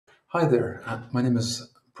Hi there, my name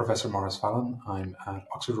is Professor Maurice Fallon. I'm at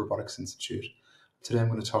Oxford Robotics Institute. Today I'm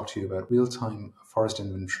going to talk to you about real-time forest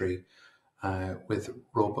inventory with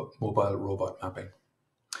mobile robot mapping.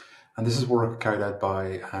 And this is work carried out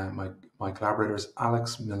by my collaborators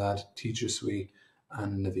Alex, Milad, Tejaswi,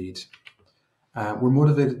 and Naveed. We're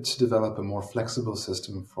motivated to develop a more flexible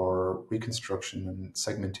system for reconstruction and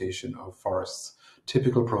segmentation of forests.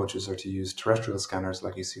 Typical approaches are to use terrestrial scanners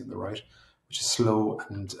like you see on the right, which is slow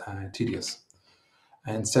and tedious.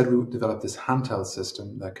 And instead, we developed this handheld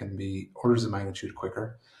system that can be orders of magnitude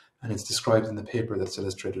quicker, and it's described in the paper that's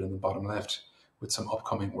illustrated in the bottom left, with some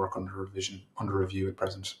upcoming work under review at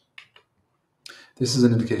present. This is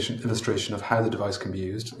an illustration of how the device can be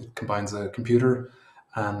used. It combines a computer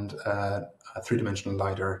and a three-dimensional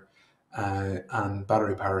LiDAR and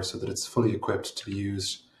battery power so that it's fully equipped to be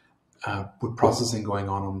used with processing going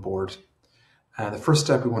on board. The first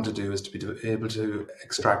step we want to do is to be able to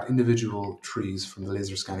extract individual trees from the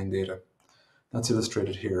laser scanning data. That's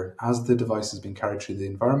illustrated here. As the device is being carried through the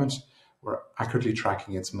environment, we're accurately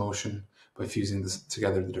tracking its motion by fusing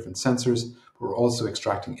together the different sensors, but we're also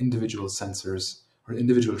extracting individual sensors or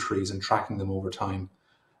individual trees and tracking them over time.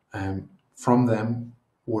 From them,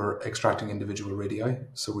 we're extracting individual radii,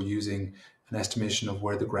 so we're using an estimation of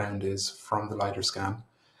where the ground is from the LiDAR scan,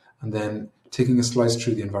 and then taking a slice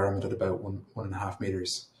through the environment at about 1.5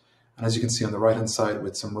 meters. And as you can see on the right hand side,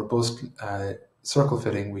 with some robust circle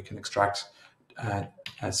fitting, we can extract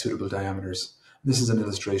suitable diameters. This is an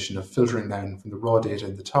illustration of filtering down from the raw data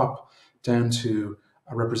in the top down to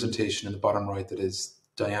a representation in the bottom right that is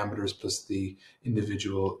diameters plus the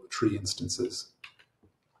individual tree instances.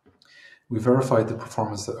 We verified the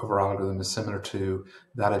performance of our algorithm is similar to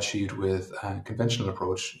that achieved with a conventional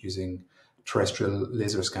approach using terrestrial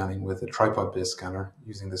laser scanning with a tripod-based scanner.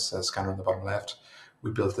 Using this scanner on the bottom left, we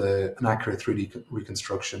built an accurate 3D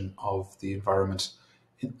reconstruction of the environment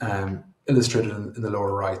illustrated in the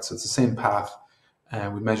lower right. So it's the same path.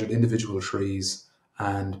 We measured individual trees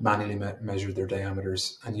and manually measured their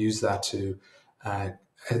diameters and used that to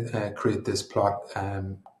create this plot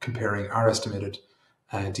comparing our estimated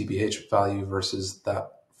dBH value versus that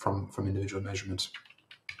from individual measurement.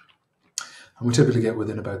 And we typically get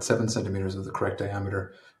within about 7 centimeters of the correct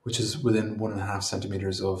diameter, which is within 1.5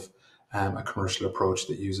 centimeters of a commercial approach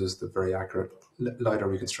that uses the very accurate LiDAR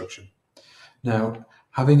reconstruction. Now,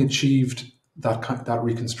 having achieved that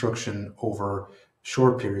reconstruction over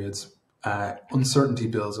short periods, uncertainty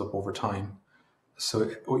builds up over time.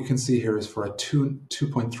 So what you can see here is for a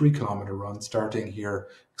 2.3 kilometer run, starting here,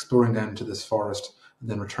 exploring down to this forest, and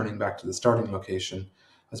then returning back to the starting location,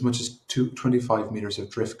 as much as 25 meters of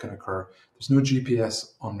drift can occur. There's no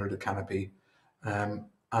GPS under the canopy, and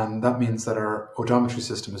that means that our odometry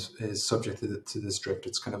system is subject to this drift.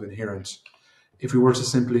 It's kind of inherent. If we were to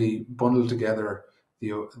simply bundle together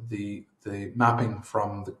the mapping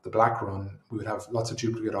from the black run, we would have lots of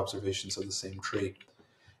duplicate observations of the same tree.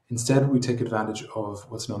 Instead, we take advantage of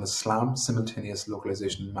what's known as SLAM, simultaneous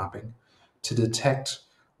localization mapping, to detect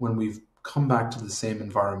when we've come back to the same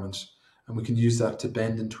environment, and we can use that to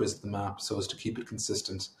bend and twist the map so as to keep it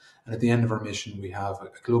consistent. And at the end of our mission, we have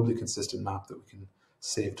a globally consistent map that we can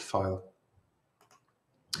save to file.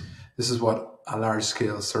 This is what a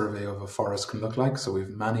large-scale survey of a forest can look like. So we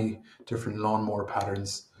have many different lawnmower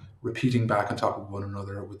patterns repeating back on top of one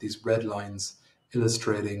another with these red lines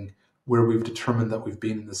illustrating where we've determined that we've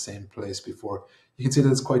been in the same place before. You can see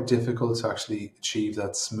that it's quite difficult to actually achieve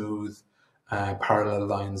that smooth parallel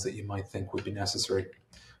lines that you might think would be necessary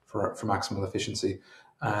for maximal efficiency.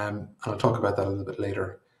 And I'll talk about that a little bit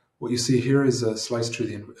later. What you see here is a slice through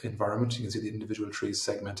the environment. You can see the individual trees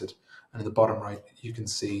segmented. And in the bottom right, you can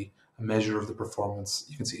see a measure of the performance.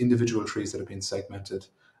 You can see individual trees that have been segmented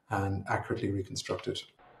and accurately reconstructed.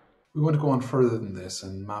 We want to go on further than this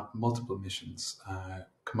and map multiple missions,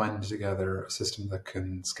 combining together a system that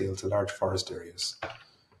can scale to large forest areas.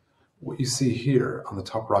 What you see here on the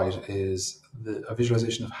top right is a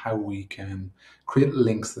visualization of how we can create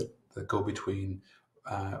links that go between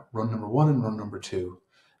run number 1 and run number 2.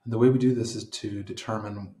 And the way we do this is to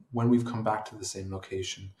determine when we've come back to the same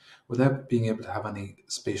location without being able to have any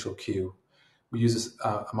spatial cue. We use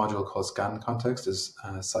a module called scan context, as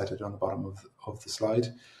cited on the bottom of the slide,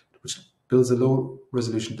 which builds a low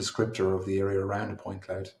resolution descriptor of the area around a point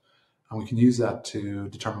cloud. And we can use that to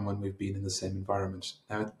determine when we've been in the same environment.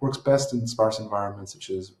 Now, it works best in sparse environments such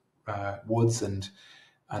as woods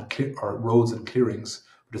or roads and clearings,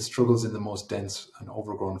 but it struggles in the most dense and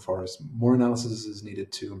overgrown forests. More analysis is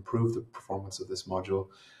needed to improve the performance of this module,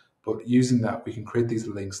 but using that, we can create these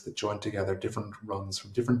links that join together different runs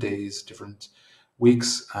from different days, different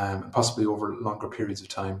weeks, and possibly over longer periods of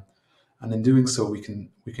time. And in doing so, we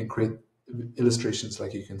can create illustrations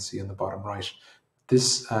like you can see in the bottom right.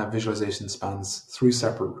 This visualization spans 3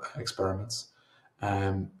 separate experiments,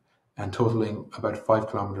 um, and totaling about 5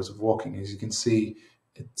 kilometers of walking. As you can see,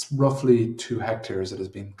 it's roughly 2 hectares that has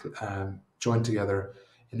been joined together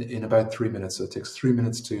in about 3 minutes. So it takes 3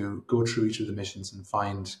 minutes to go through each of the missions and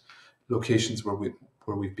find locations where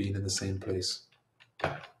we've been in the same place.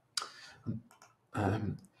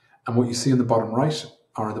 And what you see in the bottom right,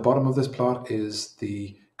 or at the bottom of this plot, is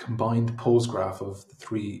the combined pose graph of the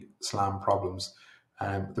 3 SLAM problems.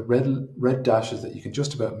 The red dashes that you can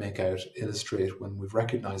just about make out illustrate when we've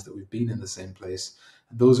recognized that we've been in the same place.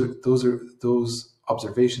 And those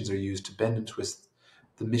observations are used to bend and twist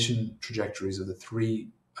the mission trajectories of the 3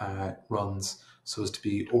 runs so as to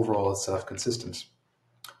be overall self-consistent.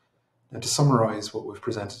 Now, to summarize, what we've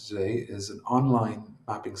presented today is an online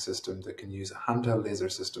mapping system that can use a handheld laser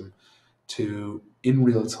system to, in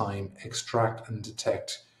real time, extract and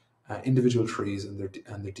detect individual trees and their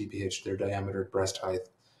DPH, their diameter breast height.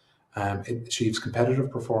 It achieves competitive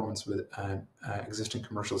performance with existing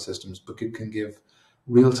commercial systems, but it can give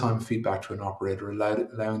real-time feedback to an operator,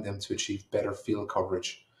 allowing them to achieve better field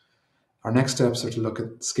coverage. Our next steps are to look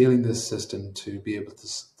at scaling this system to be able to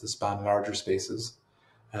span larger spaces,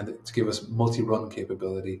 and to give us multi-run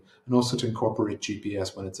capability, and also to incorporate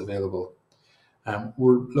GPS when it's available.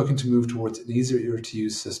 We're looking to move towards an easier to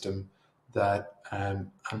use system that, and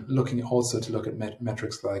looking also to look at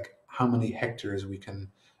metrics like how many hectares we can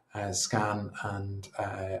scan and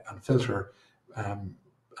filter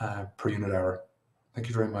per unit hour. Thank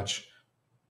you very much.